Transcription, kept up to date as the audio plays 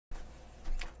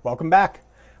Welcome back.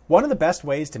 One of the best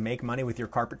ways to make money with your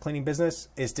carpet cleaning business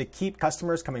is to keep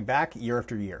customers coming back year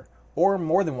after year, or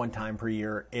more than one time per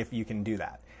year if you can do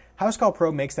that. Housecall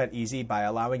Pro makes that easy by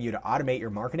allowing you to automate your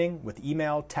marketing with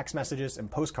email, text messages, and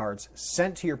postcards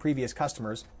sent to your previous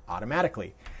customers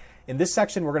automatically. In this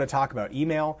section, we're going to talk about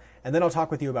email, and then I'll talk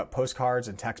with you about postcards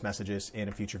and text messages in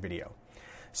a future video.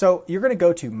 So you're going to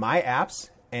go to My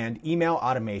Apps and Email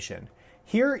Automation.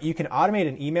 Here you can automate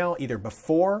an email either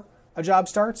before a job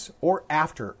starts or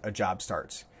after a job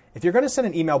starts. If you're going to send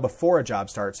an email before a job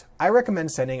starts, I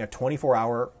recommend sending a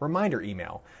 24-hour reminder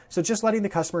email. So just letting the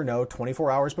customer know 24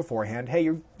 hours beforehand, hey,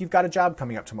 you've got a job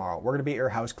coming up tomorrow. We're going to be at your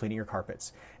house cleaning your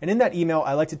carpets. And in that email,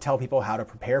 I like to tell people how to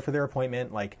prepare for their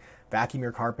appointment, like vacuum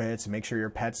your carpets and make sure your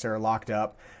pets are locked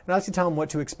up. And I like to tell them what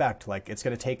to expect, like it's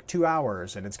going to take 2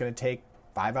 hours and it's going to take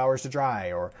 5 hours to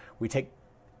dry, or we take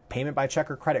payment by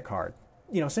check or credit card.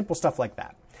 Simple stuff like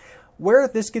that. Where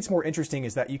this gets more interesting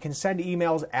is that you can send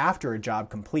emails after a job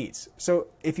completes. So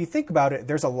if you think about it,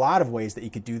 there's a lot of ways that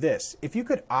you could do this. If you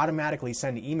could automatically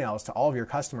send emails to all of your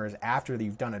customers after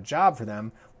you've done a job for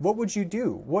them, what would you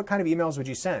do? What kind of emails would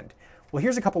you send? Well,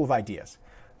 here's a couple of ideas.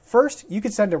 First, you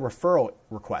could send a referral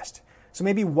request. So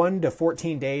maybe 1 to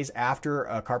 14 days after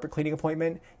a carpet cleaning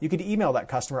appointment, you could email that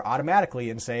customer automatically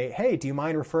and say, hey, do you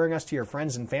mind referring us to your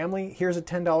friends and family? Here's a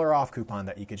 $10 off coupon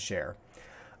that you could share.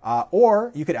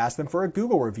 Or you could ask them for a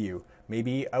Google review.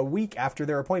 Maybe a week after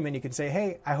their appointment, you could say,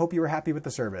 hey, I hope you were happy with the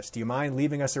service. Do you mind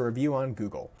leaving us a review on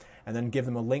Google? And then give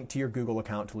them a link to your Google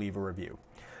account to leave a review.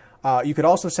 You could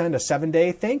also send a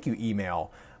 7-day thank you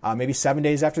email. Maybe 7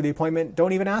 days after the appointment,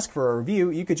 don't even ask for a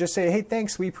review. You could just say, hey,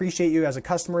 thanks, we appreciate you as a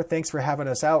customer. Thanks for having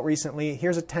us out recently.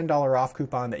 Here's a $10 off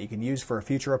coupon that you can use for a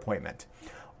future appointment.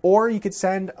 Or you could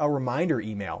send a reminder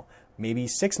email, maybe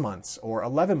 6 months or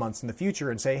 11 months in the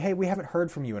future, and say, hey, we haven't heard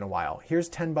from you in a while. Here's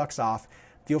 $10 off.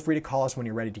 Feel free to call us when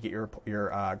you're ready to get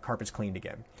your carpets cleaned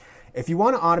again. If you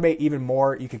want to automate even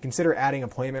more, you could consider adding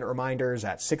appointment reminders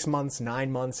at 6 months,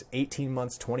 9 months, 18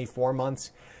 months, 24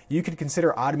 months. You could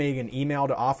consider automating an email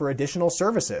to offer additional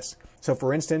services. So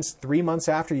for instance, 3 months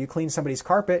after you clean somebody's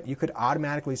carpet, you could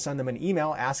automatically send them an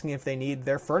email asking if they need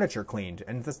their furniture cleaned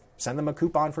and send them a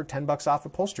coupon for $10 off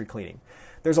upholstery cleaning.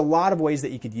 There's a lot of ways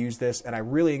that you could use this, and I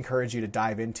really encourage you to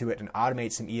dive into it and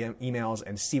automate some emails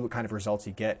and see what kind of results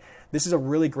you get. This is a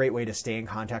really great way to stay in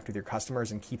contact with your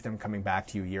customers and keep them coming back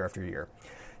to you year after year.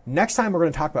 Next time, we're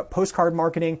going to talk about postcard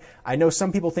marketing. I know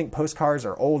some people think postcards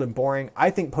are old and boring.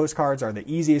 I think postcards are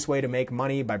the easiest way to make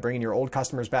money by bringing your old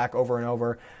customers back over and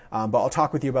over, but I'll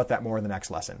talk with you about that more in the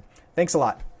next lesson. Thanks a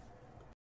lot.